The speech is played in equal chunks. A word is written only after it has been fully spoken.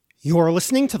You're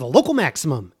listening to The Local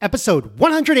Maximum, episode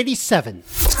 187.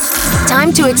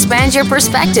 Time to expand your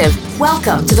perspective.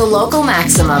 Welcome to The Local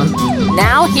Maximum.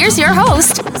 Now, here's your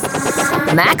host,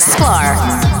 Max Sklar.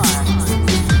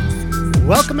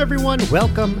 Welcome, everyone.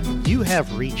 Welcome. You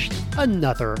have reached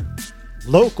another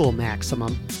Local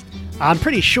Maximum. I'm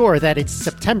pretty sure that it's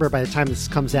September by the time this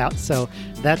comes out, so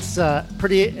that's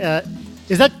pretty...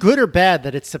 is that good or bad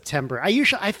that it's September?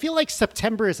 I feel like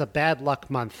September is a bad luck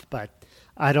month, but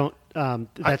I don't...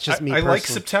 that's just me I personally. like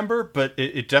September, but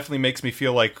it definitely makes me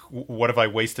feel like, what have I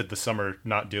wasted the summer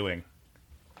not doing?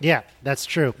 Yeah, that's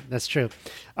true. That's true.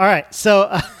 All right,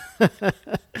 so...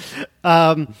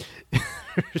 so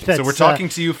we're talking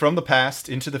to you from the past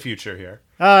into the future here.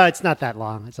 It's not that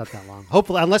long. It's not that long.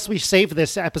 Hopefully, unless we save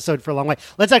this episode for a long way.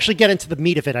 Let's actually get into the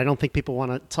meat of it. I don't think people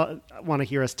want to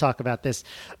hear us talk about this.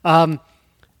 All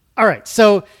right,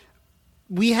 so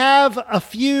we have a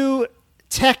few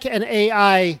tech and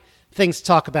AI things to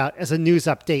talk about as a news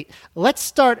update. Let's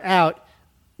start out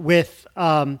with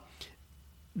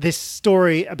this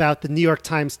story about the New York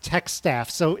Times tech staff.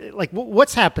 So, like,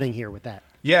 what's happening here with that?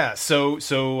 Yeah, so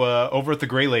over at the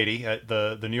Gray Lady at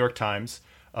the New York Times,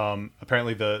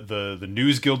 apparently the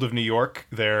News Guild of New York,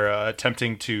 they're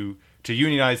attempting to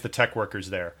unionize the tech workers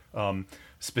there.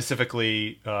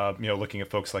 Specifically, looking at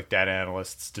folks like data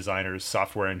analysts, designers,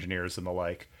 software engineers, and the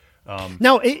like.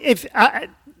 Now,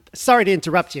 sorry to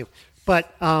interrupt you,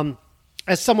 but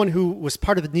as someone who was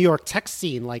part of the New York tech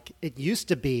scene, like, it used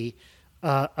to be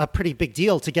a pretty big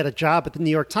deal to get a job at the New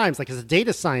York Times, like as a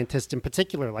data scientist in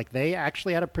particular. Like, they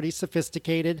actually had a pretty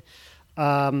sophisticated,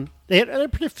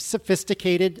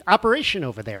 operation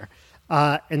over there.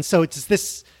 And so does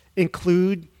this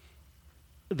include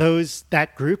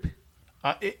that group?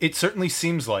 It certainly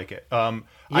seems like it.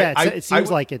 It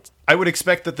seems like it. I would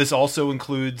expect that this also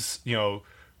includes, so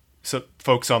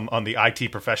folks on the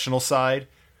IT professional side,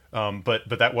 but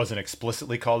that wasn't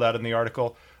explicitly called out in the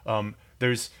article.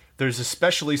 There's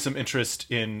especially some interest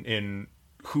in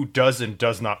who does and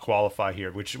does not qualify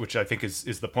here, which I think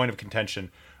is the point of contention.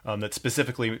 That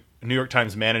specifically, New York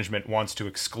Times management wants to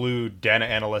exclude data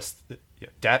analysts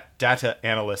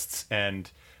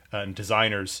and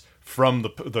designers from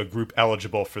the group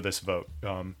eligible for this vote.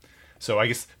 So I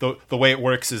guess the way it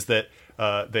works is that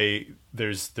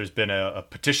there's been a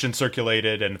petition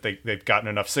circulated, and they've gotten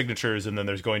enough signatures, and then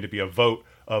there's going to be a vote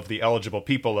of the eligible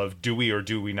people of do we or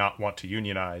do we not want to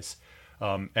unionize.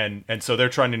 And so they're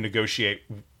trying to negotiate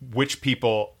which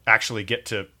people actually get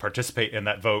to participate in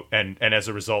that vote, and as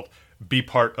a result be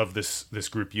part of this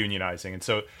group unionizing. And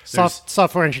so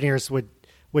software engineers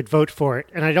would vote for it,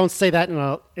 and I don't say that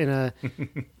in a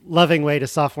loving way to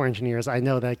software engineers. I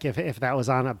know that if that was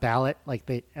on a ballot, like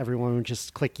everyone would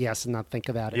just click yes and not think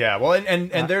about it. Yeah, well,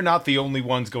 and they're not the only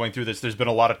ones going through this. There's been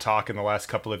a lot of talk in the last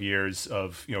couple of years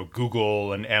of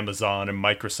Google and Amazon and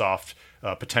Microsoft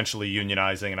potentially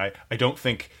unionizing, and I don't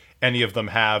think any of them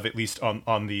have, at least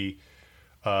on the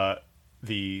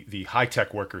high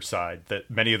tech worker side. That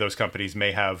many of those companies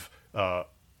may have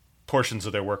portions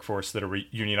of their workforce that are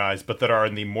unionized, but that are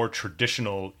in the more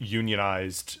traditional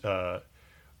unionized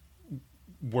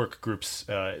work groups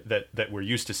that we're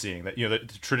used to seeing. That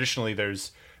that traditionally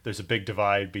there's a big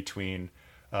divide between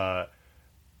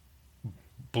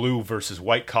blue versus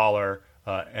white collar,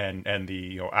 and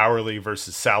the hourly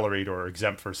versus salaried, or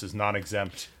exempt versus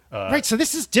non-exempt. Right. So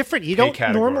this is different. You don't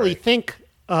normally think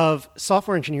of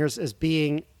software engineers as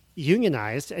being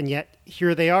unionized, and yet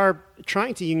here they are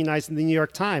trying to unionize in the New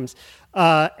York Times.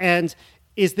 And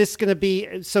is this going to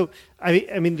be so?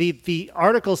 I mean, the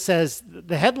article says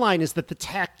the headline is that the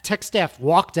tech staff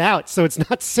walked out. So it's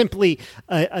not simply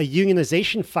a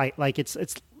unionization fight. Like it's.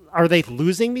 Are they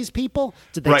losing these people?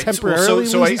 Did they temporarily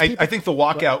lose these people? I think the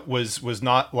walkout was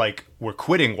not like we're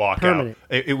quitting walkout. Permanent.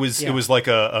 It was like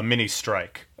a mini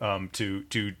strike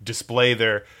to display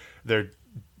their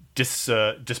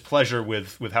displeasure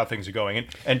with how things are going.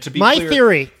 And to be my clear,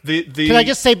 theory. Can I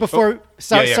just say before?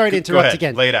 Sorry to interrupt go ahead,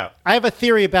 again. Lay it out. I have a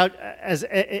theory about as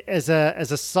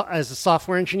a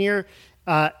software engineer,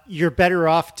 you're better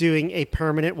off doing a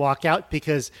permanent walkout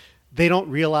because they don't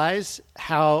realize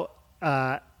how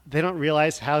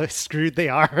screwed they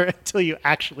are until you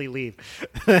actually leave.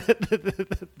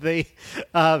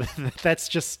 That's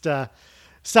just.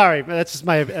 Sorry, but that's just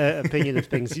my opinion of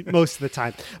things most of the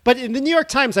time. But in the New York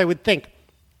Times, I would think,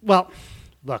 well,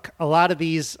 look, a lot of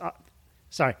these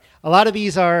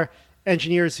are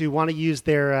engineers who want to use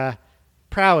their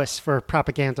prowess for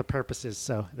propaganda purposes,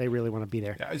 so they really want to be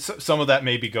there. Yeah, some of that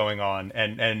may be going on,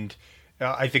 and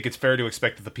I think it's fair to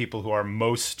expect that the people who are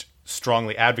most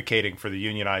strongly advocating for the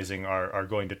unionizing are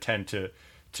going to tend to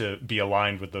to be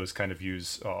aligned with those kind of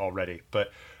views already.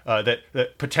 But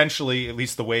that potentially, at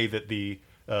least the way that the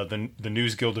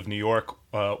News Guild of New York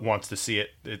wants to see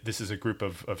it, this is a group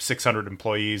of 600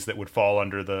 employees that would fall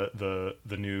under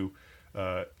the new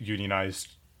unionized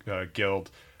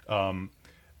guild.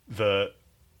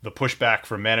 The pushback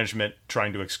from management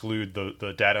trying to exclude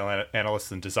the data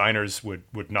analysts and designers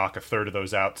would knock a third of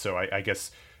those out. So I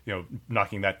guess,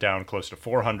 knocking that down close to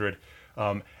 400.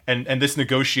 And this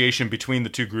negotiation between the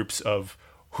two groups of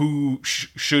who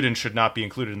should and should not be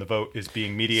included in the vote is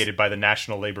being mediated by the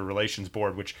National Labor Relations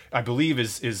Board, which I believe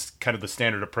is kind of the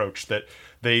standard approach, that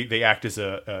they act as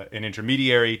an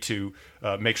intermediary to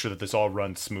make sure that this all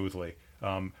runs smoothly.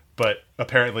 But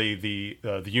apparently the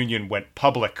union went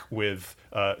public with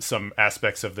some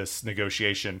aspects of this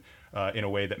negotiation in a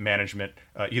way that management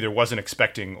either wasn't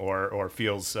expecting or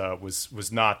feels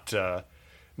was not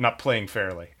playing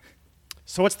fairly.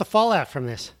 So what's the fallout from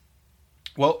this?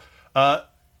 Well,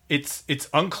 it's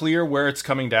unclear where it's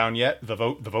coming down yet. The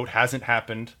vote hasn't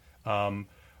happened,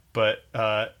 but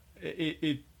I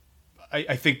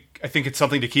think it's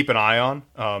something to keep an eye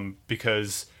on,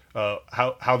 because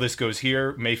how this goes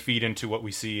here may feed into what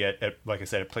we see at like I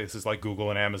said, at places like Google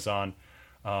and Amazon.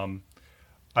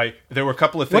 There were a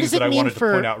couple of things that I wanted to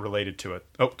point out related to it.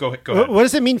 Oh, go ahead. What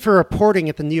does it mean for reporting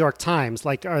at the New York Times?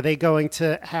 Like, are they going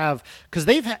to have? Because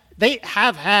they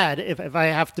have had. If I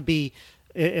have to be,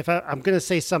 I'm going to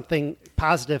say something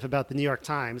positive about the New York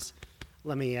Times,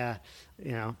 let me, pat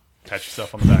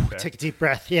yourself on the back there. Take a deep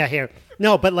breath. Yeah, here.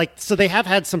 No, but so they have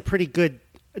had some pretty good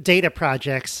data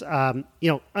projects.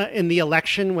 In the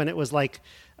election when it was like,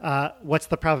 what's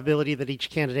the probability that each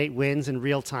candidate wins in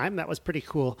real time? That was pretty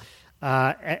cool.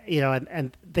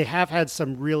 And they have had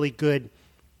some really good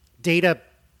data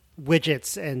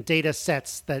widgets and data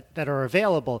sets that are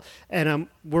available. And I'm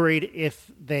worried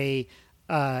if they,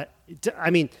 I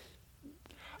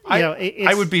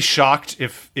would be shocked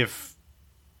if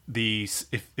this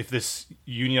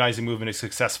unionizing movement is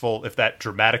successful, if that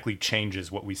dramatically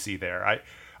changes what we see there. I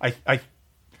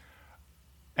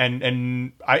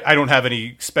don't have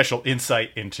any special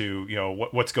insight into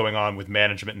what's going on with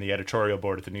management and the editorial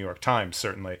board at the New York Times,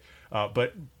 certainly,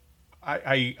 but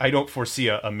I don't foresee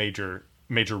a major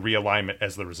realignment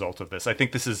as the result of this. I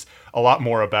think this is a lot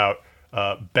more about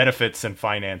benefits and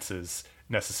finances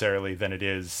necessarily than it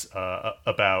is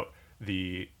about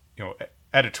the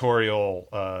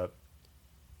editorial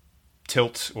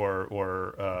tilt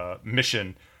or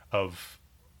mission of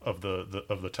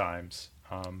the Times.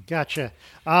 Gotcha.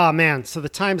 Oh man, so the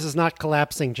Times is not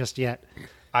collapsing just yet.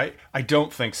 I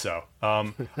don't think so.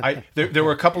 There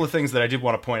were a couple of things that I did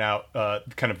want to point out,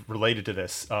 kind of related to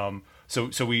this.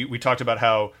 So we talked about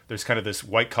how there's kind of this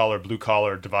white collar, blue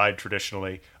collar divide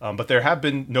traditionally, but there have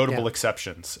been notable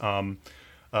exceptions.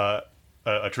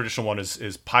 A traditional one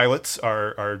is pilots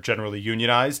are generally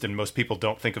unionized, and most people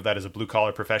don't think of that as a blue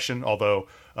collar profession. Although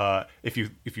if you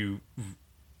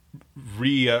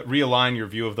realign your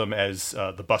view of them as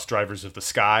the bus drivers of the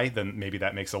sky, then maybe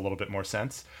that makes a little bit more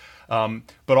sense.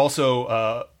 But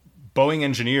also, Boeing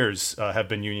engineers have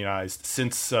been unionized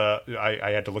since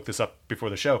I had to look this up before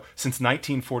the show, since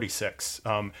 1946,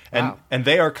 and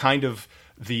they are kind of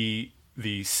the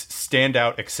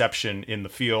standout exception in the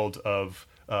field of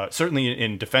certainly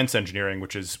in defense engineering,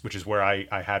 which is where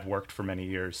I had worked for many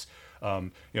years.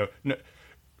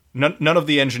 None of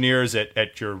the engineers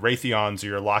at your Raytheons or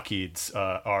your Lockheeds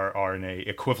are in a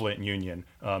equivalent union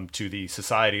to the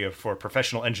Society for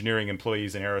Professional Engineering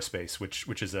Employees in Aerospace,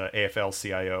 which is a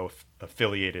AFL-CIO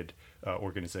affiliated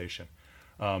organization.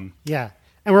 Yeah,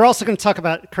 and we're also going to talk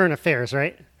about current affairs,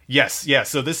 right? Yes, yeah.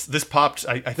 So this popped,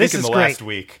 I think, in the last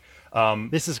week.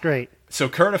 This is great. So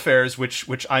current affairs,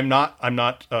 which I'm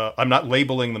not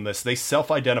labeling them this. They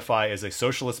self-identify as a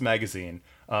socialist magazine.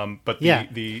 But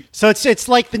so it's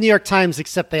like the New York Times,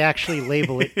 except they actually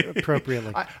label it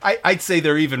appropriately. I'd say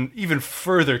they're even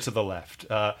further to the left.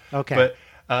 Okay. But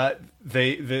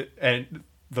the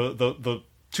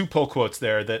two pull quotes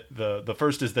there, that the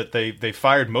first is that they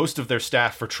fired most of their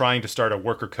staff for trying to start a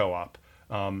worker co-op,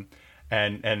 and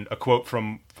a quote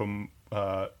from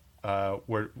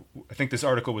where I think this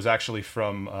article was actually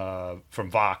from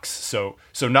Vox. So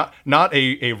not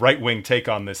a right wing take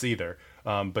on this either.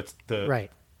 But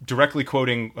directly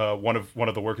quoting one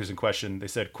of the workers in question, they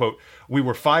said, quote, "We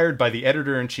were fired by the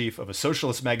editor-in-chief of a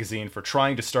socialist magazine for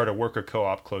trying to start a worker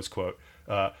co-op," close quote.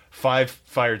 5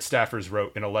 fired staffers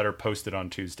wrote in a letter posted on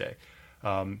Tuesday.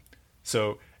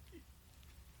 So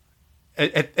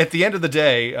at the end of the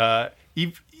day,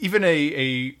 even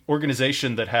a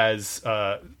organization that has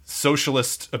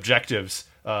socialist objectives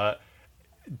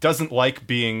doesn't like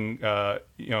being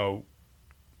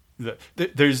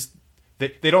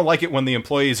they don't like it when the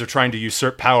employees are trying to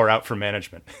usurp power out from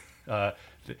management.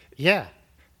 Yeah,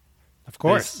 of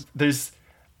course. There's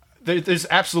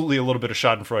absolutely a little bit of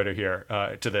Schadenfreude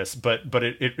here to this, but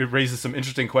it raises some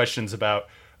interesting questions about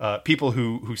people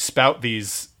who spout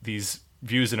these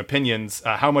views and opinions.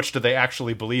 How much do they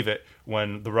actually believe it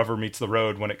when the rubber meets the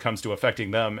road when it comes to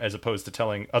affecting them, as opposed to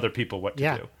telling other people what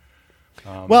to do?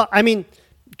 Well, I mean,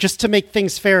 just to make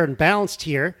things fair and balanced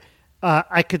here,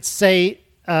 I could say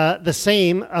the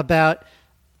same about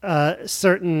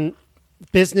certain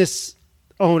business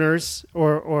owners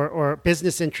or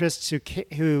business interests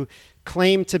who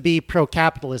claim to be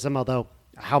pro-capitalism, although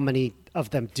how many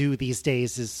of them do these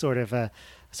days is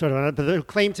but they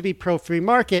claim to be pro-free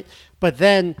market, but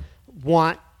then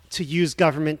want to use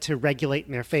government to regulate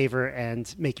in their favor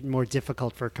and make it more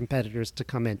difficult for competitors to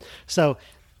come in. So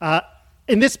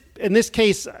in this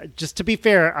case, just to be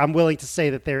fair, I'm willing to say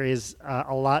that there is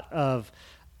a lot of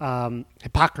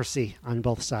hypocrisy on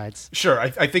both sides. Sure,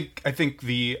 I think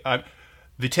the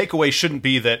takeaway shouldn't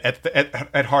be that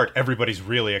at heart everybody's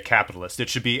really a capitalist. It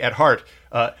should be at heart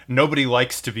nobody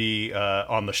likes to be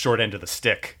on the short end of the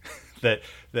stick.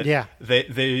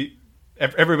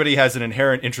 Everybody has an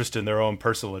inherent interest in their own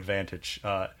personal advantage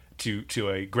to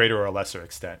a greater or lesser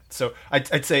extent. So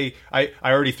I'd say I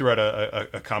already threw out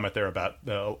a comment there about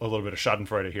a little bit of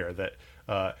Schadenfreude here, that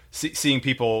seeing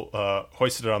people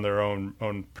hoisted on their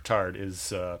own petard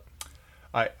is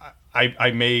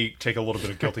I may take a little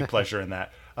bit of guilty pleasure in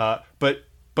that.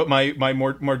 But my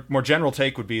more general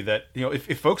take would be that,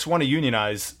 if folks want to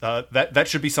unionize, that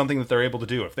should be something that they're able to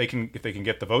do. If they can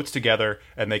get the votes together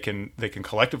and they can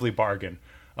collectively bargain,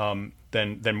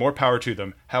 then more power to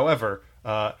them. However,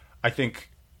 I think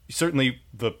certainly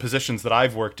the positions that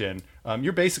I've worked in,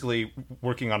 you're basically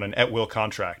working on an at-will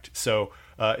contract. So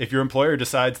if your employer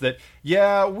decides that,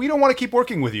 we don't want to keep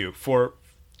working with you for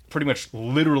pretty much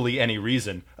literally any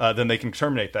reason, then they can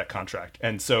terminate that contract.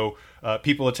 And so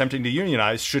people attempting to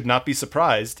unionize should not be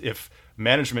surprised if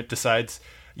management decides,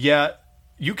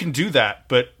 you can do that,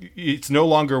 but it's no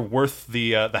longer worth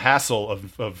the hassle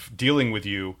of dealing with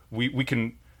you. We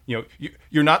can,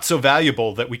 you're not so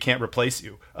valuable that we can't replace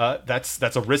you. That's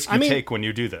a risk you take when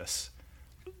you do this.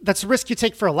 That's a risk you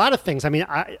take for a lot of things. I mean,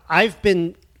 I've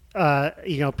been,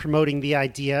 promoting the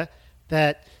idea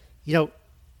that,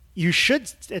 you should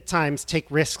at times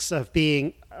take risks of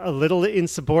being a little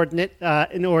insubordinate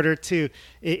in order to,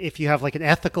 if you have like an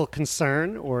ethical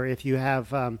concern, or if you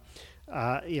have,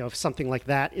 if something like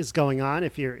that is going on,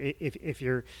 if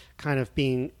you're kind of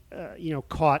being,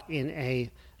 caught in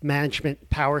a management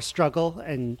power struggle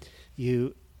and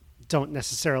you don't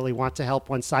necessarily want to help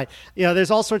one side.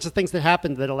 There's all sorts of things that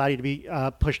happen that allow you to be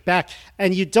pushed back,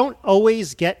 and you don't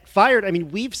always get fired. I mean,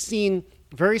 we've seen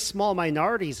very small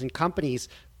minorities in companies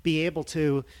be able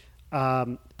to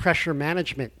pressure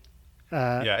management.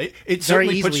 It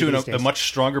certainly puts you in a much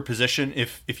stronger position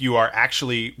if you are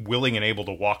actually willing and able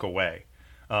to walk away.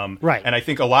 Right. And I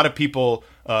think a lot of people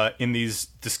in these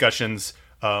discussions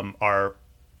are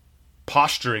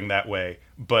posturing that way,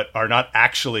 but are not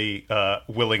actually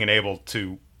willing and able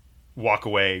to walk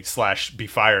away / be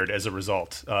fired as a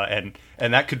result. And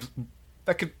that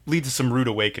could lead to some rude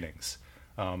awakenings.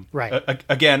 Right.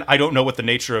 Again, I don't know what the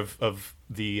nature of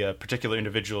the particular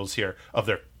individuals here, of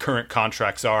their current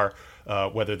contracts are,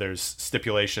 whether there's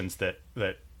stipulations that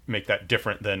make that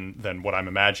different than what I'm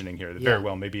imagining here. That very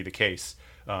well may be the case.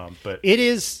 But it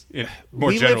is,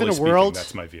 more generally speaking,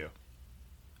 that's my view.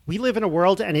 We live in a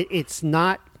world, and it's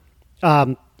not,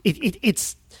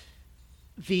 it's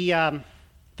the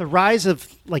rise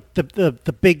of like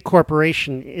the big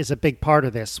corporation is a big part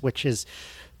of this, which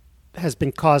has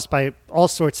been caused by all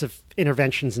sorts of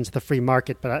interventions into the free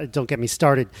market, but don't get me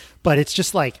started. But it's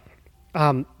just like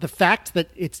the fact that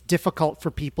it's difficult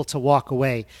for people to walk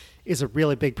away is a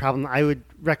really big problem. I would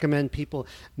recommend people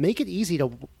make it easy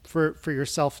for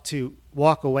yourself to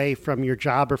walk away from your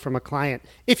job or from a client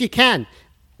if you can.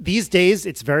 These days,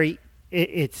 it's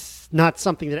not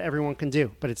something that everyone can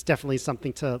do, but it's definitely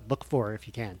something to look for if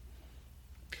you can.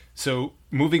 So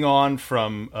moving on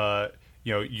from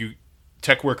you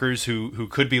tech workers who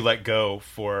could be let go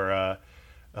for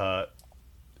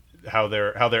how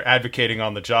they're advocating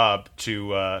on the job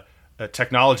to a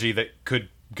technology that could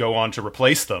go on to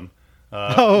replace them.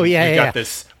 We've got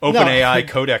this OpenAI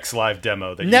Codex live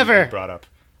demo that you brought up.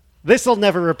 This will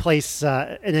never replace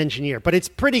an engineer, but it's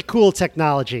pretty cool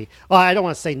technology. Well, I don't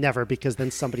want to say never, because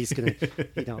then somebody's going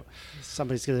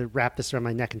to wrap this around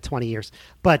my neck in 20 years.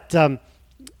 But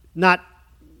not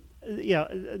in the near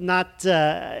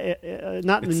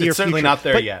It's certainly future. not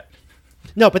there yet.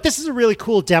 No, but this is a really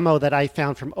cool demo that I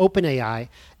found from OpenAI,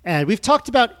 And we've talked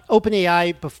about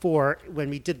OpenAI before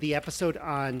when we did the episode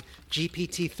on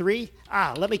GPT-3.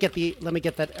 Let me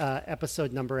get that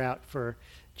episode number out for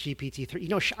GPT-3. You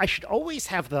know, I should always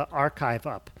have the archive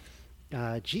up.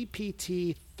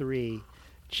 GPT-3,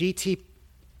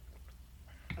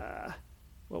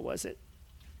 what was it?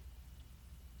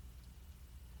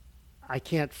 I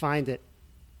can't find it.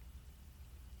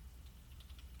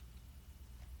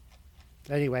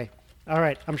 Anyway, all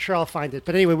right, I'm sure I'll find it.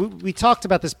 But anyway, we talked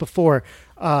about this before.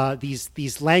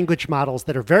 These language models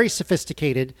that are very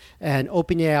sophisticated, and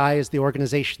OpenAI is the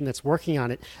organization that's working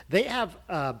on it. They have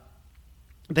a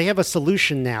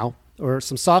solution now, or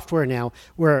some software now,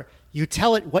 where you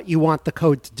tell it what you want the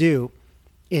code to do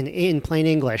in plain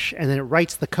English, and then it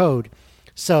writes the code.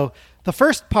 So the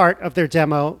first part of their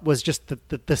demo was just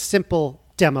the simple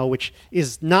demo, which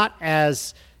is not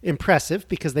as impressive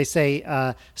because they say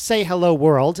hello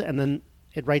world, and then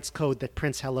it writes code that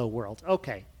prints hello world.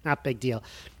 Okay, not big deal.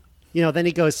 You know, then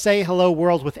he goes, say hello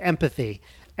world with empathy,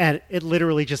 and it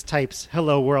literally just types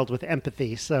hello world with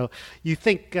empathy. So you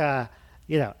think,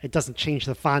 it doesn't change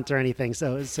the font or anything.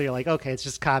 So you're like, okay, it's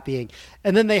just copying.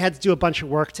 And then they had to do a bunch of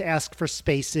work to ask for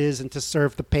spaces and to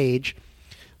serve the page.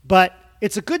 But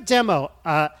it's a good demo.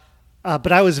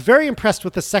 But I was very impressed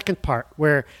with the second part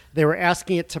where they were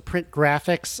asking it to print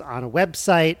graphics on a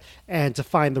website and to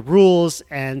find the rules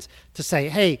and to say,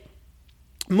 hey,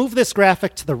 move this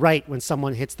graphic to the right when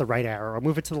someone hits the right arrow, or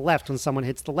move it to the left when someone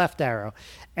hits the left arrow.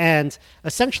 And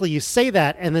essentially you say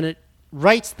that, and then it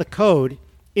writes the code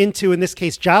into, in this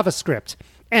case, JavaScript.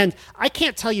 And I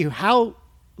can't tell you how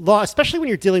long, especially when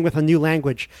you're dealing with a new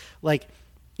language, like,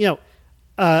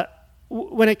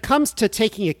 when it comes to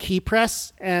taking a key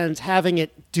press and having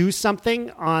it do something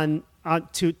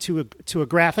to a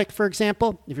graphic, for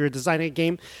example, if you're designing a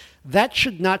game, that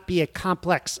should not be a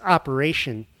complex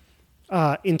operation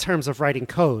in terms of writing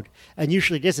code. And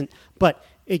usually it isn't, but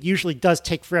it usually does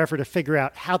take forever to figure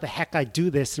out how the heck I do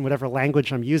this in whatever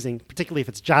language I'm using, particularly if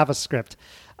it's JavaScript.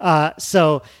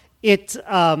 So it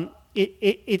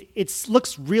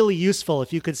looks really useful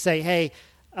if you could say, hey,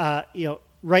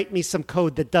 write me some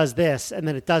code that does this, and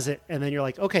then it does it, and then you're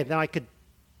like, okay, now I could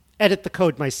edit the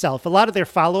code myself. A lot of their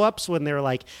follow-ups, when they're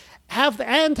like, have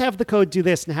the code do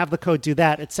this and have the code do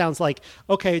that, it sounds like,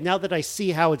 okay, now that I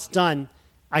see how it's done,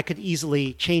 I could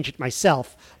easily change it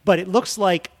myself. But it looks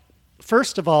like,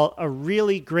 first of all, a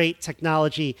really great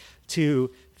technology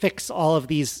to fix all of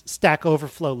these Stack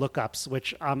Overflow lookups,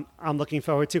 which I'm looking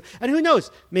forward to. And who knows,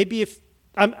 maybe if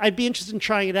I'd be interested in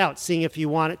trying it out, seeing if you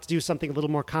want it to do something a little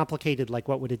more complicated, like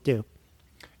what would it do?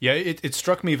 Yeah, it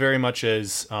struck me very much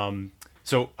as,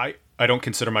 so I don't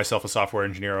consider myself a software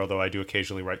engineer, although I do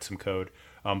occasionally write some code.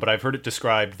 But I've heard it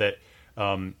described that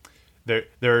there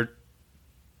are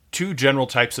two general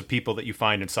types of people that you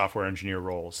find in software engineer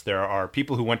roles. There are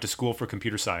people who went to school for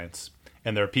computer science,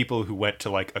 and there are people who went to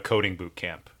like a coding boot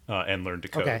camp and learned to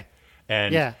code. Okay.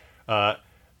 And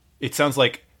it sounds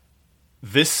like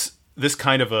this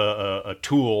kind of a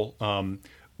tool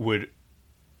would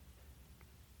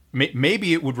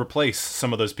maybe it would replace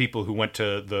some of those people who went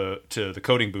to the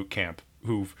coding boot camp,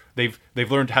 they've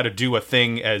learned how to do a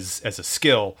thing as a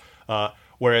skill,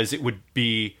 whereas it would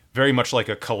be very much like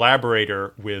a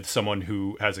collaborator with someone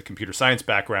who has a computer science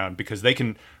background, because they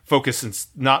can focus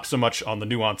not so much on the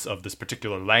nuance of this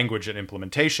particular language and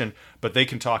implementation, but they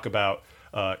can talk about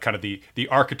kind of the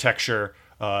architecture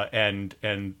and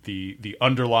the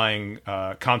underlying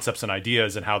concepts and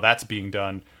ideas and how that's being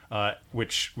done,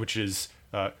 which is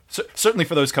certainly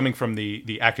for those coming from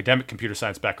the academic computer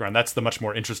science background, that's the much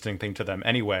more interesting thing to them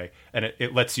anyway, and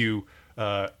it lets you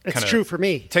it's true for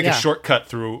me. Take a shortcut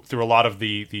through a lot of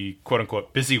the quote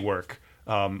unquote busy work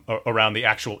around the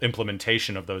actual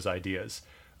implementation of those ideas,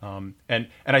 and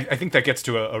I think that gets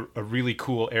to a really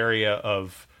cool area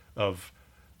of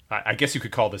I guess you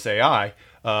could call this AI,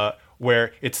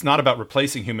 where it's not about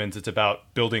replacing humans, it's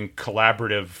about building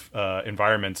collaborative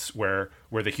environments where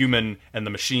the human and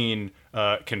the machine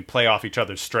can play off each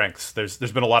other's strengths. There's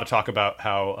been a lot of talk about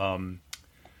how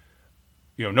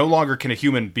no longer can a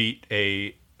human beat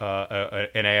an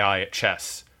AI at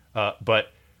chess,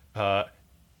 but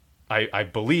I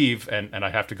believe, and I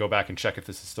have to go back and check if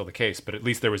this is still the case, but at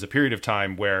least there was a period of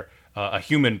time where a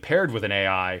human paired with an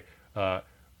AI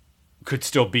could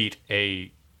still beat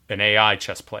an AI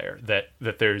chess player. That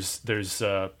there's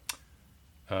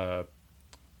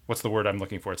what's the word I'm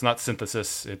looking for? It's not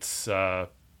synthesis. It's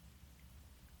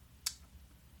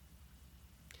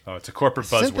it's a corporate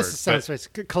buzzword. Synthesis, it's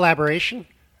collaboration.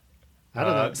 I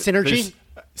don't know. Synergy.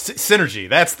 Synergy,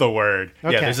 that's the word.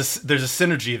 Okay. Yeah, there's a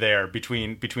synergy there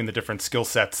between the different skill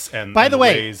sets and, By the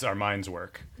way, ways our minds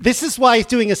work. This is why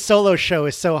doing a solo show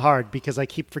is so hard, because I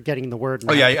keep forgetting the word.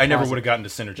 Oh yeah, I never would have gotten to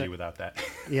synergy without that.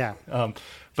 Yeah.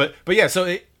 But yeah,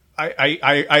 so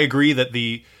I agree that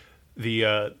the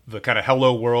kind of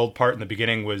hello world part in the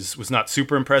beginning was not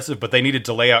super impressive, but they needed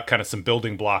to lay out kind of some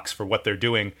building blocks for what they're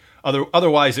doing.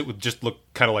 Otherwise, it would just look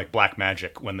kind of like black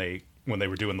magic when they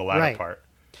were doing the latter part.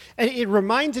 And it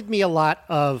reminded me a lot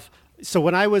of, so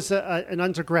when I was an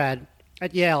undergrad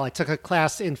at Yale, I took a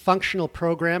class in functional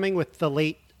programming with the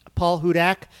late Paul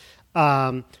Hudak,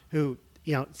 who,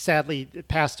 sadly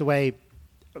passed away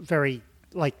very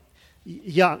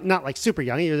young, not like super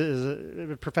young. He was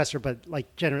a professor, but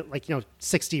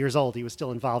 60 years old. He was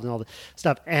still involved in all the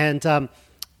stuff. And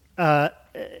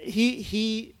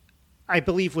he, I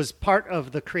believe, was part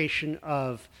of the creation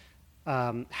of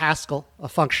Haskell, a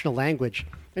functional language.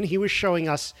 And he was showing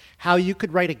us how you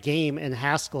could write a game in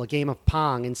Haskell, a game of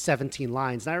Pong, in 17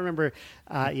 lines. And I remember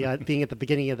being at the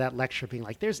beginning of that lecture being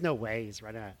like, there's no way he's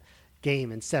writing a game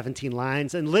in 17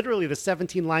 lines. And literally the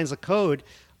 17 lines of code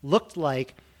looked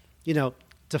like,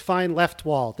 define left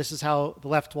wall, this is how the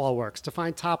left wall works.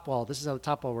 Define top wall, this is how the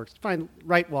top wall works. Define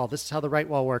right wall, this is how the right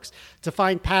wall works.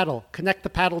 Define paddle, connect the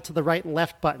paddle to the right and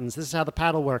left buttons. This is how the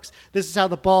paddle works. This is how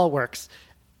the ball works.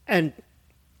 And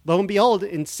lo and behold,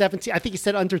 in 17, I think he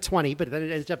said under 20, but then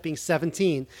it ended up being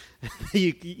 17.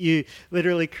 you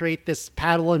literally create this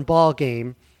paddle and ball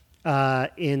game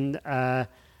in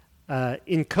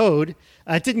code.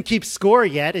 It didn't keep score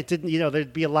yet. It didn't,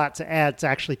 there'd be a lot to add to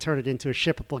actually turn it into a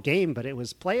shippable game, but it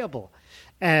was playable.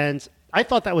 And I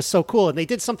thought that was so cool. And they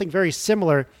did something very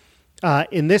similar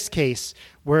in this case,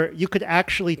 where you could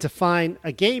actually define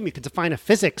a game. You could define a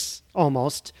physics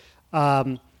almost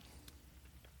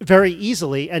very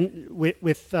easily, and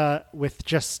with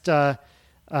just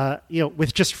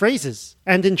phrases.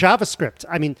 And in JavaScript,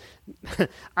 I mean,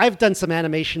 I've done some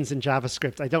animations in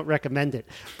JavaScript. I don't recommend it,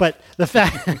 but the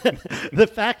fact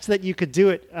that you could do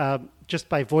it just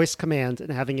by voice command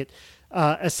and having it,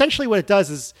 essentially what it does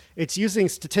is it's using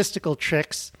statistical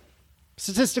tricks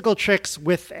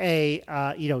with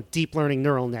a deep learning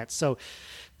neural net. So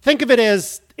think of it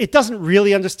as, it doesn't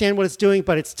really understand what it's doing,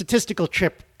 but it's statistical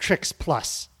tricks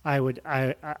plus. I would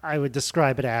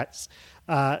describe it as.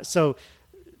 So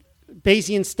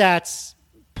Bayesian stats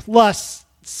plus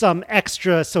some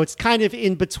extra. So it's kind of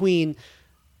in between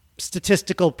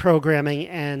statistical programming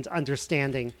and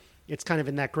understanding. It's kind of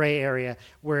in that gray area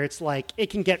where it's like it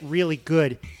can get really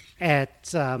good at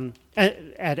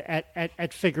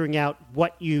figuring out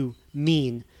what you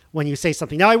mean when you say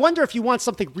something. Now, I wonder if you want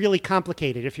something really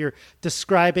complicated, if you're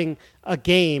describing a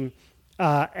game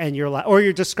and you're like, or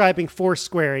you're describing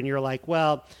Foursquare and you're like,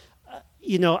 well,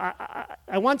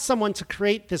 I want someone to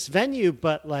create this venue,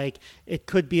 but like it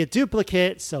could be a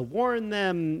duplicate, so warn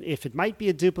them if it might be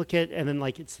a duplicate. And then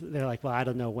they're like, well, I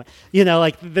don't know what,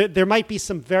 there might be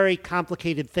some very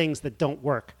complicated things that don't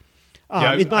work.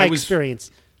 In my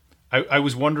experience, I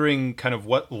was wondering kind of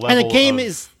what level and a game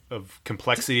of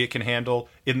complexity it can handle.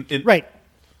 Right.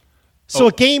 So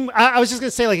a game, I was just going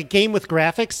to say, like a game with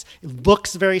graphics, it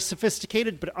looks very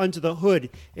sophisticated, but under the hood,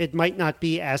 it might not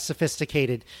be as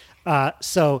sophisticated.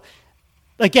 So,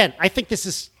 again, I think this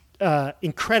is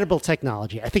incredible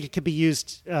technology. I think it could be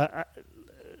used,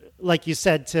 like you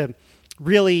said, to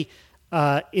really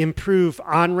improve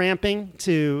on-ramping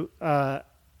to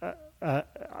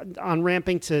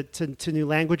new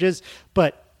languages.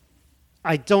 But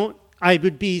I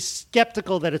would be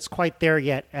skeptical that it's quite there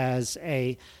yet as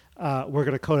we're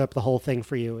going to code up the whole thing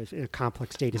for you in a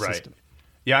complex data system.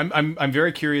 Yeah, I'm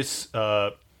very curious,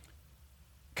 kind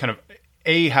of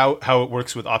how it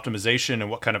works with optimization and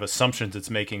what kind of assumptions it's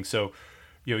making. So,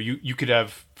 you could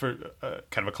have, for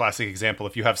kind of a classic example,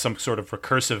 if you have some sort of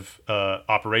recursive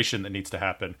operation that needs to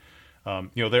happen,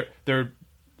 there are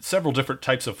several different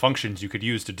types of functions you could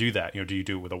use to do that. Do you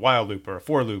do it with a while loop or a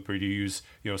for loop, or do you use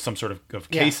some sort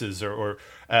of cases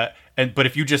but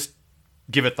if you just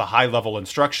give it the high level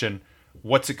instruction,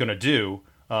 what's it going to do?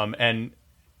 And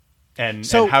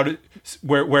how to,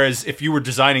 whereas if you were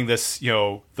designing this,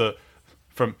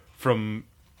 from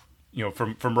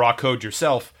raw code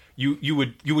yourself, you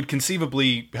would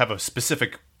conceivably have a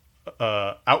specific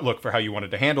outlook for how you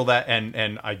wanted to handle that,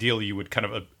 and ideally you would kind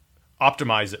of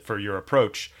optimize it for your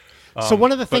approach. So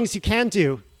one of the things you can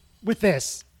do with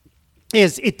this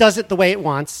is it does it the way it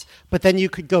wants, but then you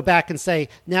could go back and say,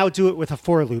 now do it with a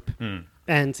for loop.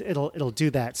 And it'll do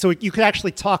that. So you could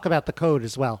actually talk about the code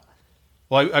as well.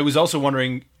 Well, I was also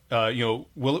wondering,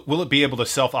 will it be able to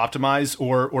self-optimize,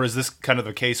 or is this kind of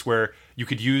the case where you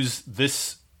could use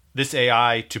this this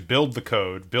AI to build the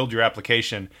code, build your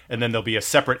application, and then there'll be a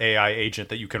separate AI agent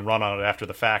that you can run on it after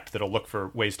the fact that'll look for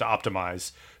ways to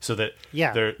optimize, so that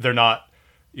they're not,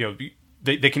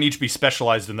 they can each be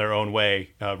specialized in their own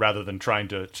way, rather than trying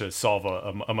to solve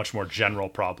a much more general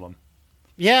problem.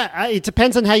 Yeah, it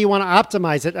depends on how you want to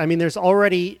optimize it. I mean, there's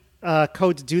already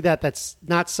code to do that. That's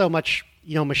not so much,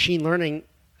 machine learning.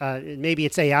 Maybe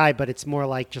it's AI, but it's more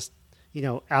like just,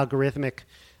 algorithmic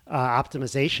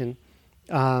optimization.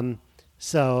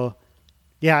 So,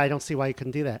 yeah, I don't see why you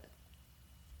couldn't do that.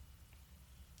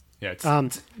 Yeah, it's I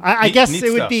neat, guess neat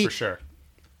it would stuff, be for sure.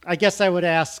 I guess I would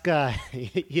ask, write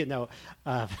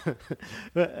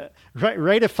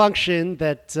a function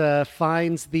that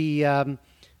finds the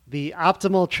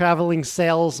optimal traveling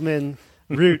salesman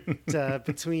route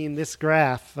between this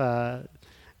graph, and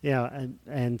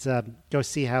go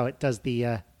see how it does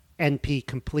the NP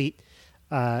complete.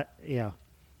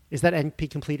 Is that NP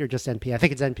complete or just NP? I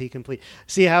think it's NP complete.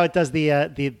 See how it does the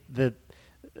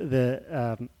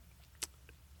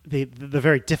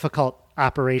very difficult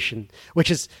operation,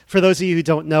 which is, for those of you who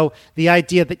don't know, the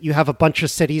idea that you have a bunch of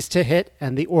cities to hit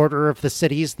and the order of the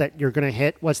cities that you're going to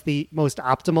hit was the most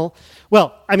optimal.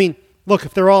 Well, I mean, look,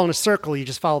 if they're all in a circle, you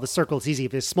just follow the circle. It's easy.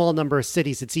 If there's a small number of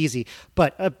cities, it's easy.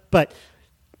 But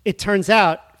it turns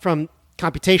out from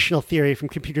computational theory, from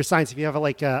computer science, if you have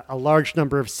a large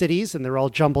number of cities and they're all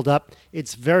jumbled up,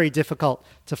 it's very difficult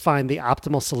to find the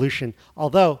optimal solution,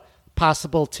 although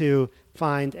possible to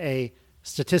find a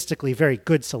statistically very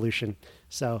good solution.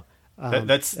 So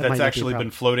that's actually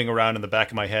been floating around in the back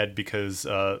of my head, because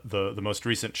the most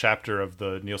recent chapter of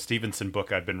the Neil Stephenson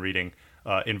book I've been reading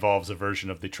involves a version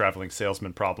of the traveling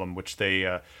salesman problem, which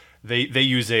they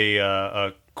use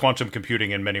a quantum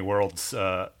computing in many worlds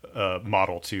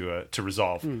model to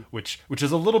resolve, which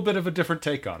is a little bit of a different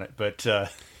take on it, but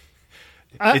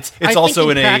it's also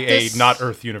in practice, a not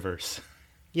Earth universe.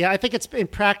 Yeah, I think in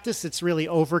practice it's really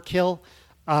overkill,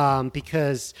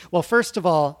 because, well, first of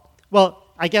all,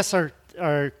 I guess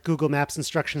our Google Maps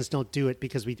instructions don't do it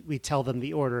because we tell them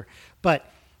the order, but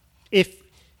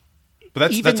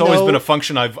that's always been a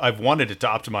function I've wanted it to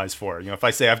optimize for. If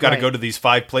I say I've got to go to these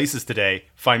 5 places today,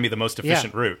 find me the most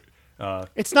efficient route.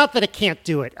 It's not that it can't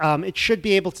do it. It should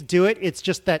be able to do it. It's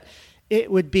just that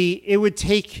it would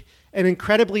take an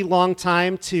incredibly long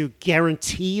time to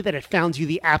guarantee that it found you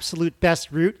the absolute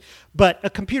best route. But a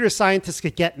computer scientist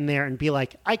could get in there and be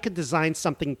like, I could design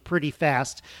something pretty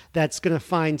fast that's going to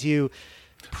find you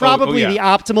probably the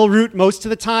optimal route most of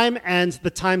the time, and the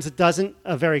times it doesn't,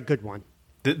 a very good one.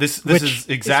 This is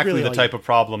exactly really the type of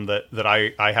problem that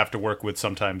I have to work with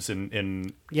sometimes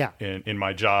in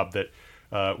my job, that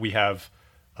we have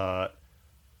a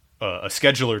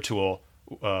scheduler tool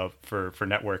for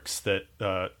networks that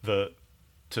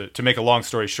to make a long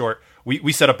story short,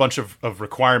 we set a bunch of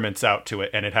requirements out to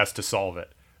it, and it has to solve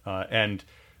it. And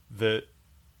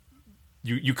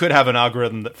you could have an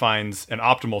algorithm that finds an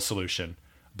optimal solution,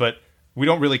 but we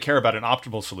don't really care about an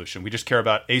optimal solution. We just care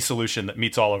about a solution that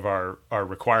meets all of our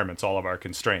requirements, all of our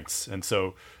constraints. And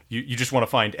so you just want to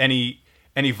find any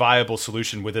viable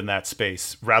solution within that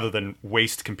space, rather than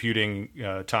waste computing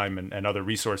time and other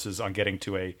resources on getting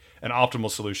to an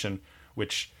optimal solution,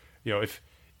 which,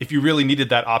 if you really needed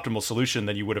that optimal solution,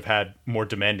 then you would have had more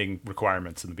demanding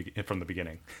requirements from the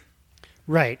beginning.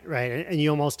 Right. And you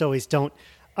almost always don't.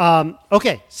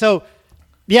 Okay, so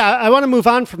yeah, I want to move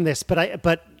on from this,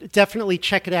 but definitely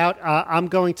check it out. I'm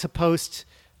going to post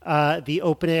the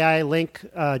OpenAI link,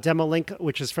 demo link,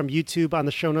 which is from YouTube, on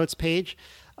the show notes page.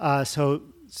 So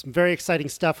some very exciting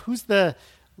stuff. Let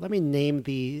me name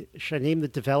should I name the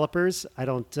developers? I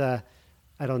don't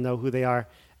know who they are.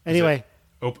 Anyway,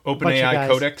 OpenAI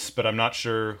Codex, but I'm not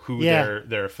sure who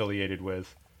they're affiliated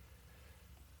with.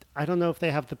 I don't know if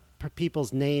they have the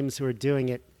people's names who are doing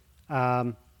it.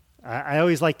 I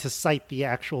always like to cite the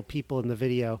actual people in the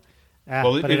video.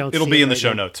 But it'll be in the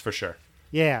show notes for sure.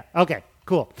 Yeah. Okay,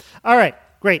 cool. All right,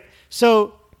 great.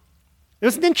 So there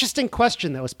was an interesting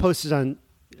question that was posted on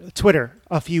Twitter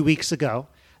a few weeks ago.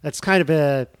 That's kind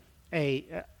of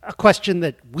a question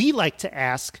that we like to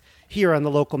ask here on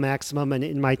the Local Maximum and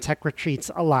in my tech retreats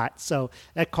a lot. So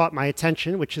that caught my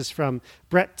attention, which is from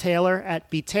Brett Taylor at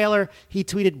B Taylor. He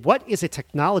tweeted, "What is a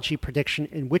technology prediction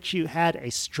in which you had a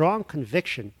strong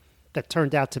conviction that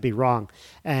turned out to be wrong?"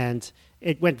 And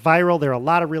it went viral. There are a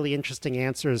lot of really interesting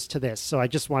answers to this. So I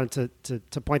just wanted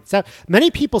to point this out. Many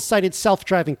people cited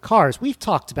self-driving cars. We've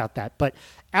talked about that, but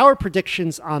our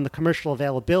predictions on the commercial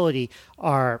availability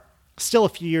are still a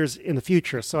few years in the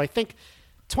future. So I think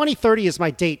 2030 is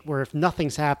my date where, if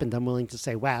nothing's happened, I'm willing to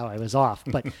say, wow, I was off.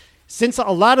 But since a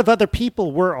lot of other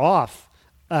people were off,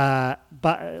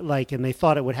 but like, and they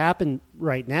thought it would happen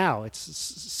right now. It's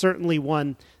certainly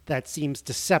one that seems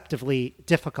deceptively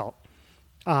difficult.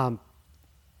 So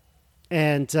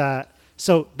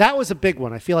that was a big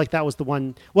one. I feel like that was the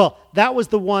one. Well, that was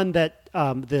the one that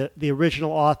the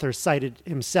original author cited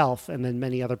himself, and then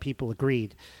many other people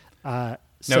agreed. Now,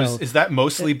 is that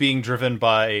mostly being driven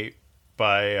by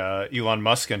Elon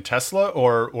Musk and Tesla,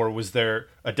 or was there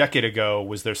a decade ago?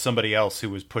 Was there somebody else who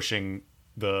was pushing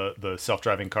the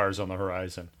self-driving cars on the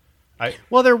horizon?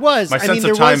 Well, there was. My sense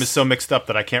of time is so mixed up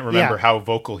that I can't remember how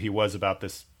vocal he was about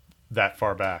this that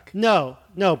far back. No,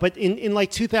 but in like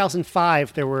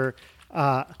 2005, there were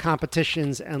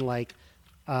competitions and like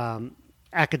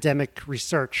academic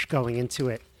research going into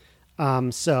it.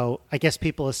 So I guess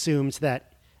people assumed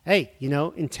that, hey,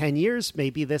 in 10 years,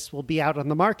 maybe this will be out on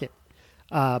the market.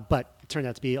 But it turned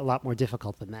out to be a lot more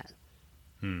difficult than that.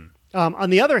 On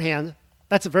the other hand,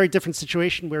 that's a very different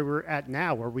situation where we're at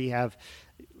now, where we have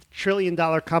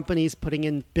trillion-dollar companies putting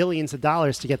in billions of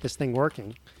dollars to get this thing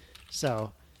working.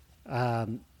 So,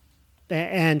 and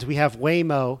we have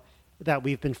Waymo that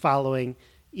we've been following,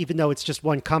 even though it's just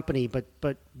one company, but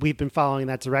we've been following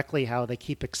that directly, how they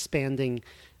keep expanding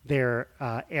their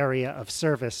area of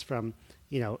service from,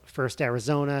 first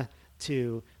Arizona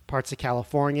to parts of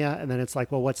California. And then it's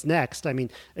like, well, what's next? I mean,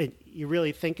 you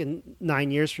really think in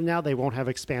 9 years from now, they won't have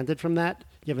expanded from that,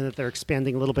 given that they're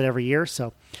expanding a little bit every year.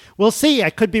 So we'll see. I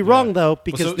could be wrong, though,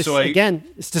 because again,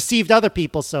 it's deceived other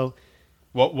people. So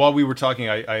while we were talking,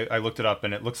 I looked it up,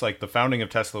 and it looks like the founding of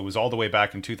Tesla was all the way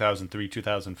back in 2003,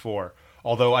 2004.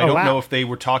 Although I don't know if they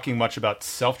were talking much about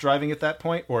self-driving at that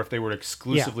point, or if they were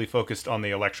exclusively focused on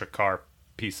the electric car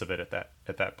piece of it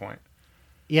at that point.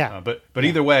 Yeah, but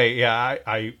either way,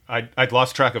 I'd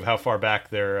lost track of how far back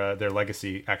their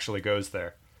legacy actually goes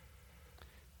there.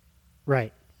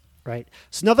 Right.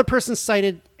 So another person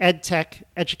cited EdTech,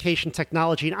 education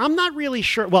technology, and I'm not really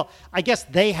sure. Well, I guess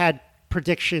they had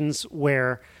predictions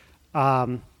where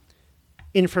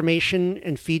information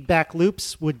and feedback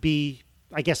loops would be,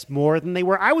 I guess, more than they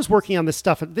were. I was working on this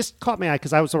stuff, and this caught my eye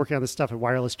because I was working on this stuff at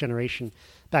Wireless Generation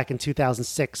back in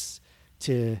 2006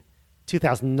 to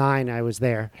 2009. I was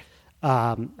there.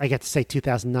 I get to say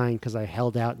 2009 because I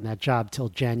held out in that job till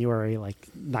January, like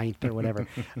 9th or whatever.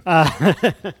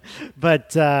 But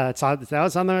that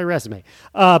was on my resume.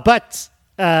 But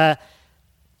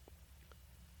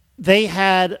they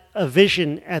had a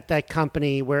vision at that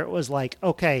company where it was like,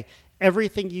 okay,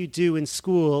 everything you do in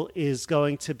school is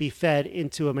going to be fed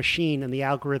into a machine, and the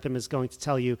algorithm is going to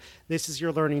tell you this is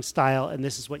your learning style and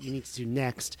this is what you need to do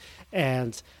next.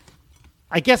 And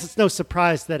I guess it's no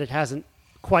surprise that it hasn't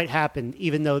quite happened,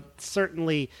 even though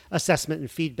certainly assessment and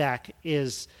feedback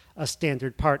is a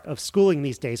standard part of schooling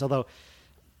these days. Although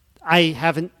I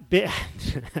haven't been,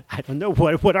 I don't know,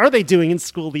 what are they doing in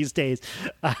school these days?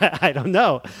 I don't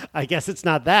know. I guess it's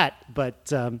not that, but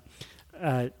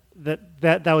that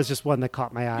was just one that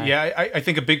caught my eye. Yeah, I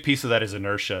think a big piece of that is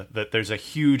inertia, that there's a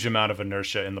huge amount of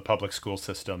inertia in the public school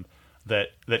system, that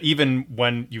even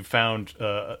when you've found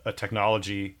a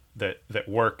technology that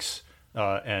works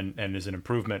and is an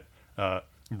improvement,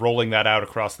 rolling that out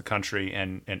across the country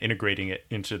and integrating it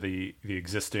into the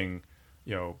existing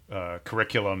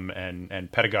curriculum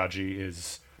and pedagogy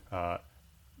is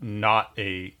not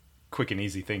a quick and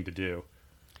easy thing to do.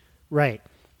 Right.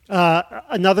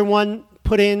 Another one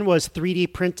put in was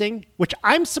 3D printing, which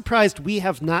I'm surprised we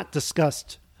have not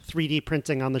discussed 3D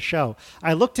printing on the show.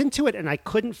 I looked into it and I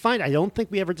couldn't find. I don't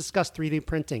think we ever discussed 3D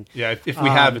printing. Yeah, if we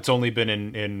have, it's only been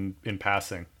in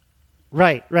passing.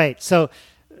 Right. So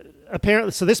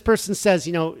apparently, this person says,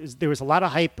 there was a lot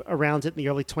of hype around it in the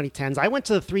early 2010s. I went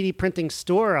to the 3D printing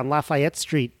store on Lafayette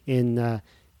Street in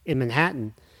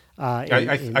Manhattan.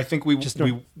 I think we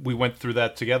went through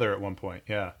that together at one point.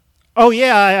 Yeah. Oh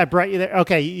yeah, I brought you there.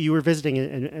 Okay, you were visiting,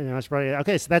 and I was brought you.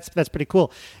 Okay, so that's pretty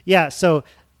cool. Yeah. So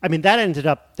I mean,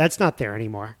 that's not there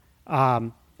anymore.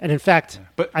 And in fact,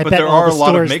 but there are a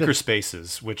lot of maker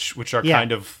spaces, which are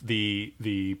kind of the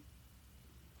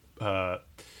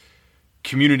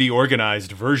community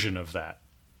organized version of that.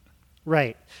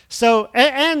 Right. So,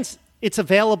 and it's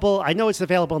available. I know it's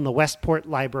available in the Westport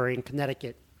Library in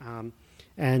Connecticut.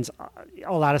 And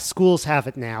a lot of schools have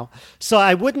it now. So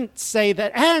I wouldn't say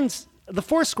that. And the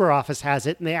Foursquare office has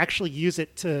it, and they actually use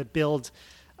it to build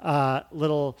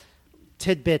little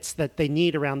tidbits that they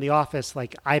need around the office,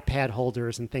 like iPad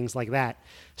holders and things like that.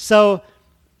 So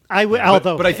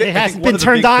although it hasn't been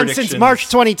turned on since March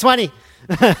 2020.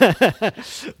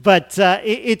 But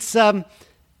it's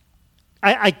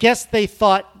I guess they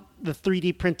thought the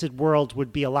 3D printed world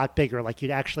would be a lot bigger. Like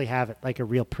you'd actually have it like a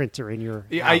real printer in your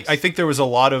house. I think there was a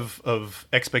lot of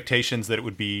expectations that it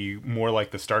would be more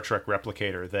like the Star Trek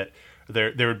replicator, that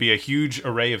there would be a huge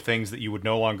array of things that you would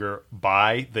no longer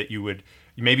buy, that you would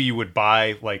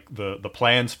buy like the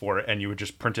plans for it and you would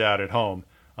just print it out at home.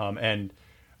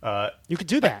 You could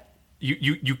do that.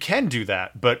 You can do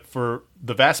that, but for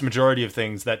the vast majority of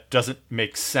things, that doesn't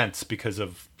make sense because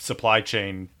of supply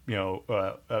chain,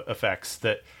 effects.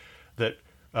 That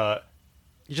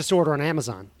You just order on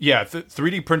Amazon. Yeah,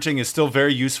 3D printing is still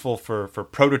very useful for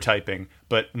prototyping,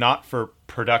 but not for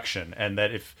production. And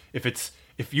that if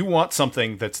you want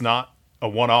something that's not a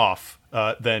one-off,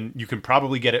 then you can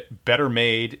probably get it better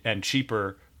made and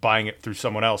cheaper buying it through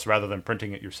someone else rather than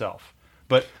printing it yourself.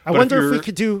 But I wonder if we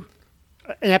could do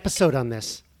an episode on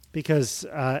this, because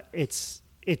it's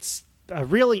a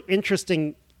really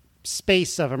interesting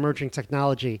space of emerging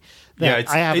technology that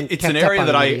I haven't it's kept an area up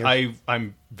that on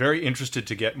I'm very interested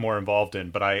to get more involved in,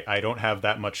 but I don't have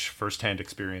that much firsthand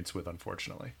experience with,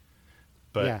 unfortunately.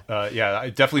 But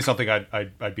definitely something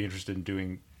I'd be interested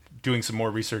in doing some more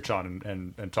research on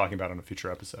and talking about on a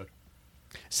future episode.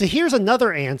 So here's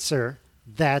another answer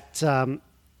that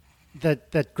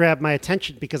that grabbed my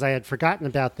attention because I had forgotten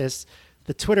about this.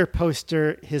 The Twitter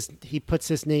poster, he puts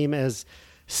his name as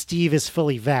Steve is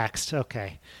fully vaxxed.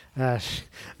 Okay. But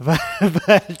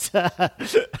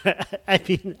I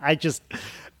mean,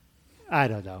 I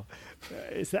don't know.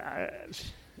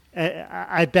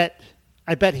 I bet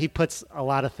he puts a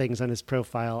lot of things on his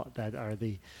profile that are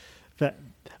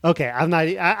okay.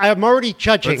 I'm already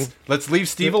judging. Let's leave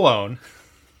Steve alone.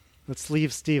 Let's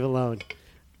leave Steve alone.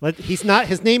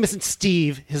 His name isn't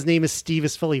Steve. His name is Steve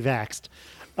is fully vaxxed.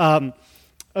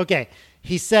 Okay.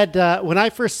 He said, when I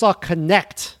first saw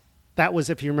Kinect, that was,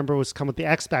 if you remember, was come with the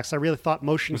Xbox. I really thought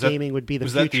motion gaming would be the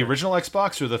future. Was that the original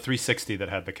Xbox or the 360 that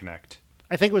had the Kinect?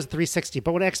 I think it was 360.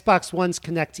 But when Xbox One's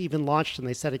Kinect even launched and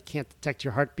they said it can't detect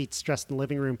your heartbeat stress in the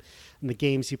living room and the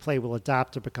games you play will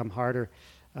adapt or become harder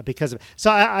because of it. So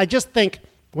I just think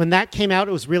when that came out,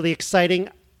 it was really exciting.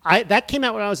 That came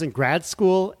out when I was in grad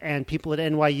school, and people at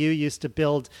NYU used to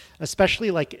build,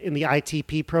 especially like in the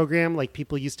ITP program, like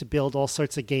people used to build all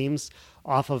sorts of games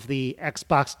off of the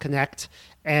Xbox Kinect.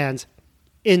 And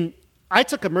I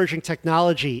took emerging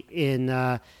technology in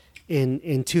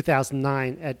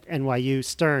 2009 at NYU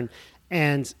Stern,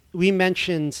 and we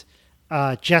mentioned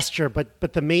gesture,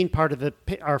 but the main part of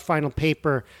our final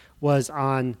paper was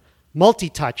on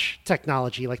multi-touch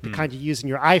technology, like the kind you use in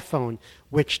your iPhone,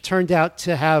 which turned out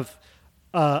to have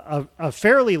a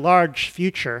fairly large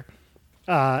future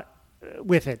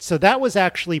with it. So that was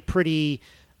actually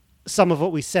some of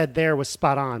what we said there was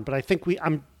spot on. But I think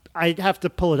I'd have to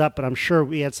pull it up, but I'm sure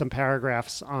we had some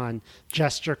paragraphs on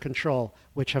gesture control,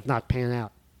 which have not panned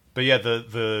out. But yeah,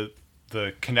 the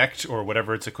Kinect or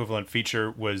whatever its equivalent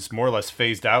feature was more or less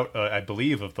phased out, I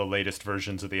believe, of the latest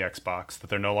versions of the Xbox, that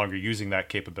they're no longer using that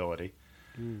capability.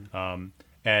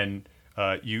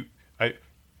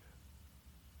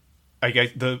 I guess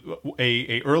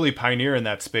a early pioneer in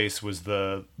that space was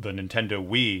the Nintendo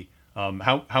Wii.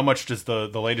 How much does the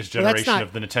latest generation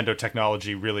of the Nintendo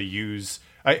technology really use?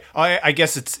 I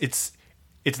guess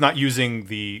it's not using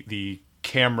the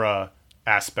camera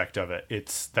aspect of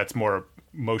it. That's more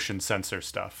motion sensor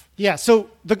stuff. Yeah. So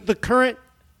the current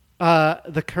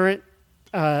Nintendo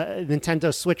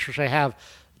Switch, which I have,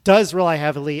 does rely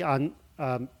heavily on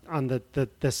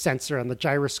the sensor and the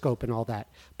gyroscope and all that,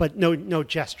 but no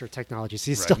gesture technology.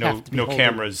 So you still have to be holding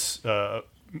cameras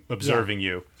observing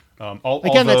you.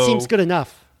 That seems good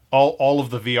enough. All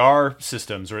of the VR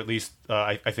systems, or at least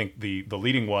I think the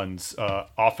leading ones,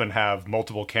 often have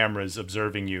multiple cameras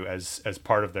observing you as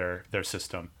part of their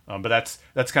system. But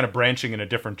that's kind of branching in a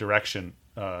different direction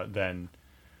than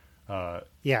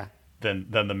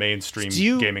the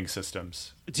mainstream gaming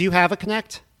systems. Do you have a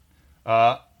Kinect?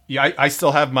 I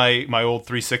still have my old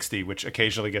 360, which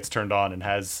occasionally gets turned on and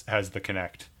has the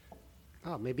Kinect.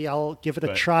 Oh, maybe I'll give it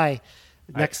a try.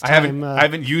 Next time, I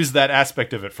haven't used that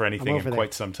aspect of it for anything in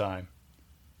quite some time.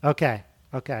 Okay.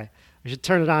 We should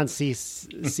turn it on, see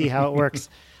how it works.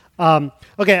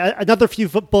 Okay, another few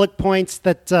bullet points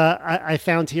that I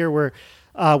found here were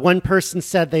one person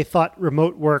said they thought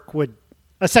remote work would.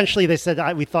 Essentially, they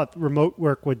said we thought remote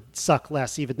work would suck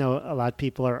less, even though a lot of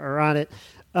people are on it.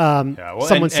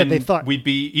 Someone said they thought we'd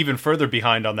be even further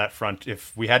behind on that front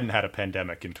if we hadn't had a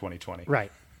pandemic in 2020.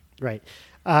 Right.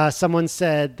 Someone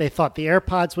said they thought the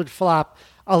AirPods would flop.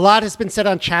 A lot has been said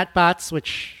on chatbots,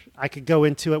 which I could go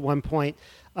into at one point.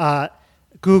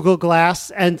 Google Glass.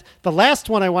 And the last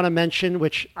one I want to mention,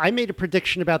 which I made a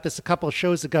prediction about this a couple of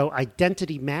shows ago,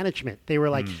 identity management. They were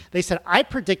like, they said, I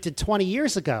predicted 20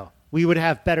 years ago we would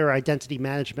have better identity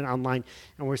management online.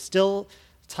 And we're still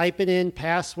typing in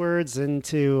passwords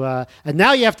into, and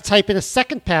now you have to type in a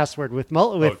second password with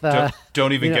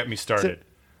don't even get me started.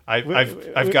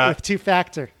 I've got with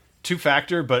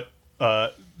two-factor, but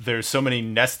there's so many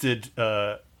nested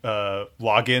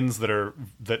logins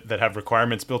that have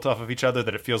requirements built off of each other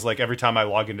that it feels like every time I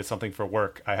log into something for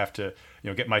work, I have to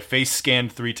get my face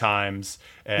scanned 3 times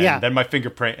and then my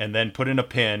fingerprint and then put in a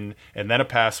PIN and then a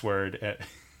password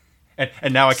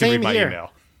and now I can read my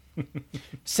email.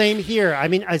 Same here. I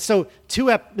mean, so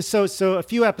a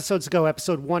few episodes ago,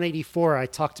 episode 184, I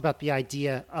talked about the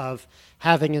idea of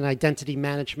having an identity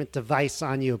management device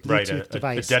on you, a Bluetooth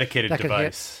device, a dedicated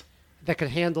device that could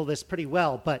handle this pretty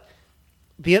well. But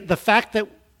the fact that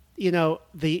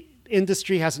the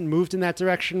industry hasn't moved in that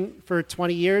direction for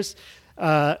 20 years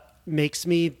makes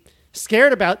me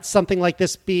scared about something like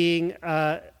this being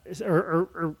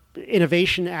or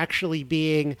innovation actually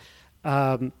being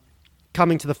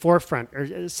coming to the forefront,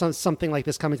 or something like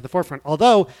this coming to the forefront.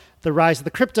 Although the rise of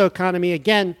the crypto economy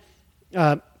again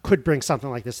could bring something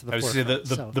like this to the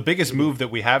forefront. The biggest move that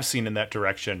we have seen in that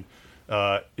direction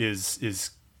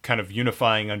is kind of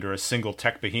unifying under a single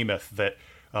tech behemoth that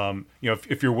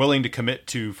if you're willing to commit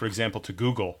to, for example, to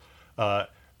Google,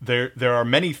 there are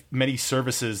many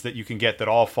services that you can get that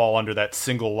all fall under that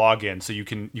single login. So you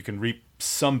can reap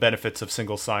some benefits of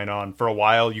single sign-on. For a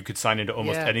while, you could sign into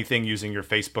almost anything using your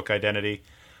Facebook identity.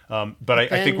 But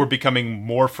I think we're becoming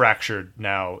more fractured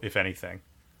now, if anything.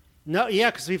 No,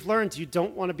 because we've learned you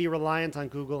don't want to be reliant on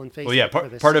Google and Facebook.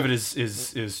 Well, part of it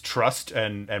is trust,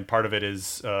 and part of it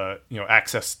is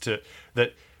access to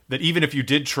that. That even if you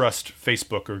did trust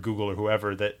Facebook or Google or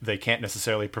whoever, that they can't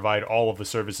necessarily provide all of the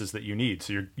services that you need.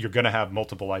 So you're going to have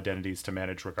multiple identities to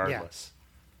manage regardless.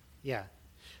 Yeah.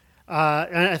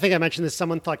 And I think I mentioned this.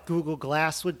 Someone thought Google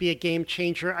Glass would be a game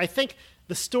changer. I think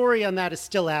the story on that is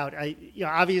still out.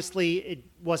 Obviously, it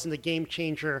wasn't a game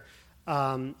changer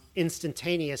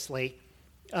instantaneously,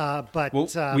 but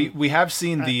we have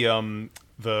seen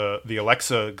the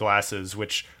Alexa glasses,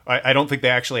 which I don't think they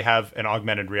actually have an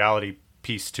augmented reality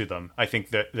piece to them. I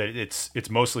think that it's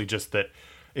mostly just that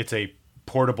it's a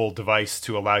portable device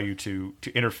to allow you to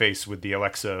interface with the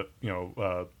Alexa,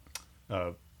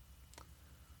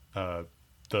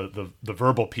 the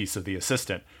verbal piece of the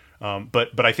assistant.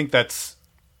 But I think that's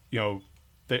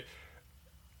that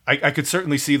I could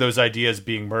certainly see those ideas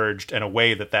being merged in a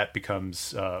way that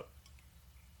becomes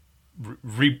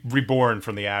reborn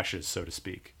from the ashes, so to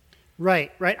speak.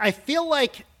 Right. I feel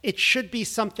like it should be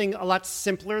something a lot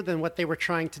simpler than what they were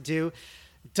trying to do.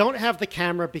 Don't have the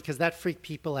camera because that freaked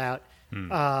people out.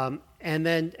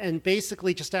 And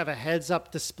basically just have a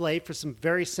heads-up display for some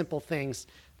very simple things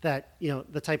that,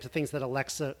 the types of things that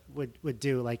Alexa would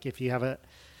do. Like if you have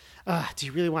do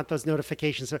you really want those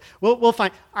notifications? We'll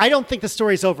find. I don't think the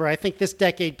story's over. I think this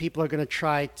decade people are going to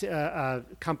try to,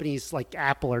 companies like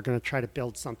Apple are going to try to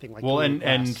build something like. Well,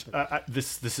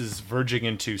 this is verging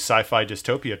into sci-fi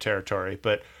dystopia territory,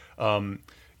 but some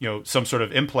sort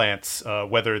of implants,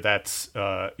 whether that's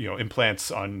implants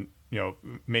on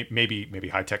maybe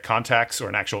high-tech contacts or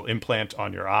an actual implant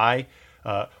on your eye,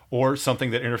 or something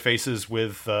that interfaces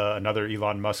with another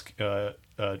Elon Musk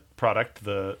product,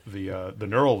 the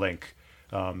Neuralink.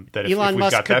 That Elon if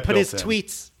Musk got could that put his in.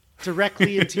 tweets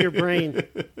directly into your brain.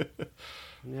 You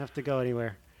don't have to go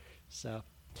anywhere. So,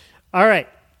 all right,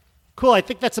 cool. I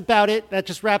think that's about it. That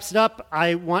just wraps it up.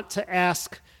 I want to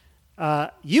ask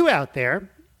you out there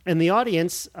in the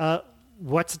audience,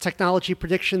 what's a technology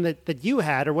prediction that you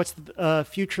had, or what's the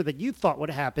future that you thought would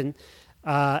happen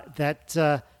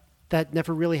that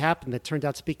never really happened, that turned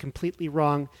out to be completely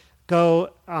wrong? Go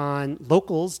on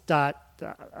locals.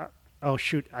 Oh,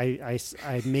 shoot. I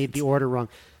made the order wrong.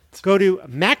 Go to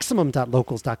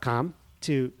maximum.locals.com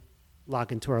to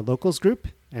log into our locals group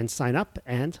and sign up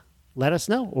and let us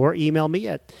know, or email me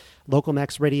at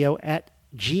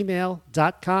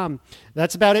localmaxradio@gmail.com.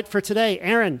 That's about it for today.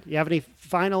 Aaron, you have any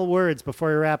final words before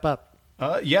we wrap up?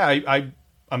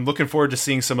 I'm looking forward to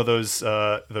seeing some of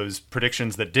those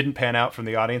predictions that didn't pan out from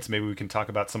the audience. Maybe we can talk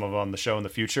about some of them on the show in the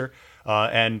future.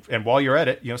 And while you're at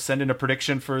it, send in a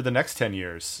prediction for the next 10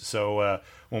 years. So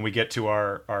when we get to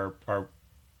our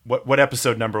what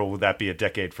episode number will that be a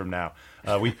decade from now?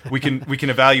 We can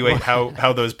evaluate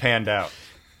how those panned out.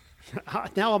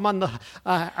 Now I'm on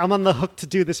the hook to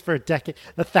do this for a decade,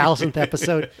 the 1,000th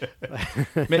episode.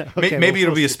 Maybe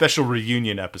it'll be a special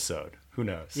reunion episode. Who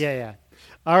knows? Yeah.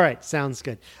 All right. Sounds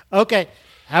good. Okay.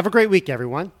 Have a great week,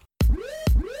 everyone.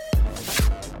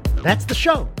 That's the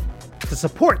show. To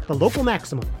support the Local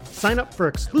Maximum, sign up for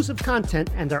exclusive content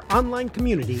and our online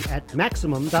community at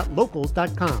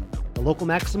maximum.locals.com. The Local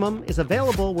Maximum is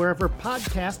available wherever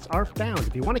podcasts are found.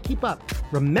 If you want to keep up,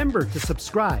 remember to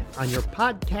subscribe on your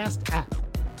podcast app.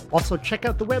 Also, check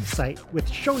out the website with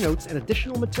show notes and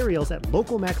additional materials at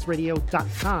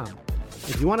localmaxradio.com.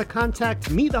 If you want to contact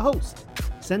me, the host,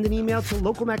 send an email to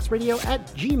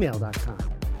localmaxradio@gmail.com.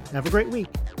 Have a great week.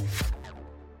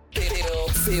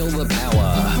 Feel the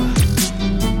power.